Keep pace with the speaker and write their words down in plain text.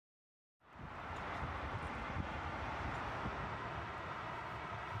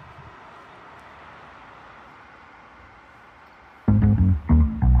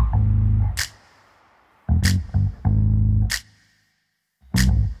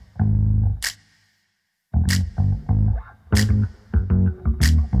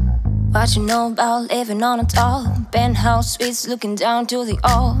what you know about living on a top penthouse suites, looking down to the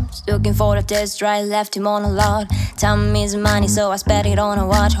Alps. Looking for a test drive, left him on a lot. Time is money, so I spent it on a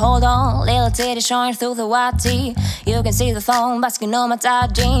watch. Hold on, little titty showing through the white tee. You can see the thong basking on my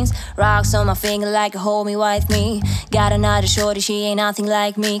tight jeans. Rocks on my finger like a homie wife me. Got another shorty, she ain't nothing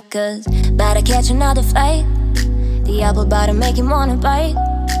like me. Cause better catch another flight. The apple bottom make him wanna bite.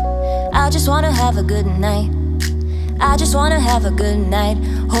 I just wanna have a good night. I just wanna have a good night.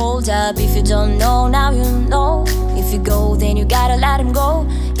 Hold up, if you don't know, now you know. If you go, then you gotta let him go.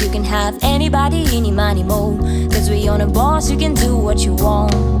 You can have anybody, any money, mo. Cause we on a boss, you can do what you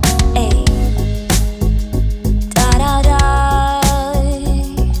want. Ay. Da-da-da.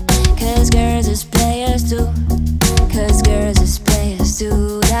 Cause girls is players too. Cause girls is players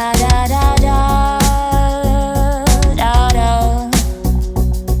too. Da-da-da-da. Da-da.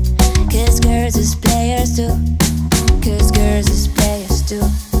 Cause girls is players too. Cause girls is players too.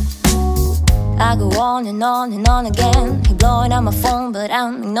 I go on and on and on again. He blowing up my phone, but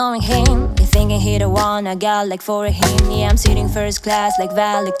I'm ignoring him. You thinking he the one I got like for a him. Yeah, I'm sitting first class like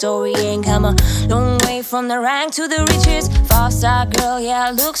valedictorian. Come a long way from the rank to the riches. 5-star girl, yeah,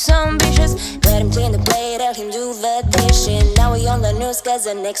 I look so ambitious. Let him clean the plate, let him do the dishes. Now we on the news cause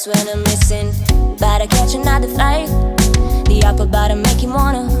the next one I'm missing. Better catch another flight. The apple bottom make him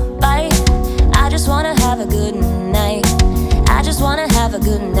wanna bite. I just wanna have a good night. I just wanna have a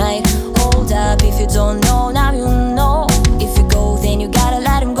good night. Hold up, if you don't know, now you know. If you go, then you gotta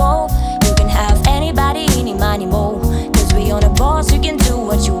let him go. You can have anybody, any money, mo. Cause we on a boss, you can do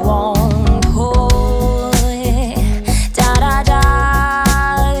what you want. Oh, da-da-da.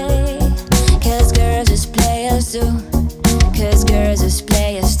 Cause girls is players too. Cause girls is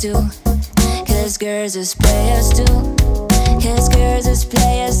players too. Cause girls is players too. Cause girls is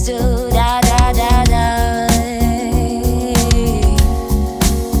players too. Da-da-da-da.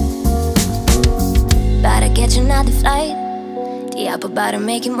 Catch another flight. The apple bottom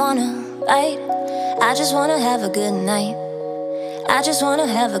make him wanna bite. I just wanna have a good night. I just wanna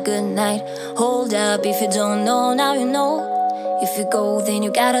have a good night. Hold up, if you don't know, now you know. If you go, then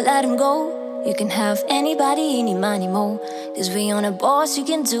you gotta let him go. You can have anybody, any money, mo. Cause we on a boss, you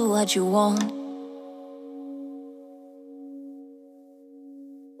can do what you want.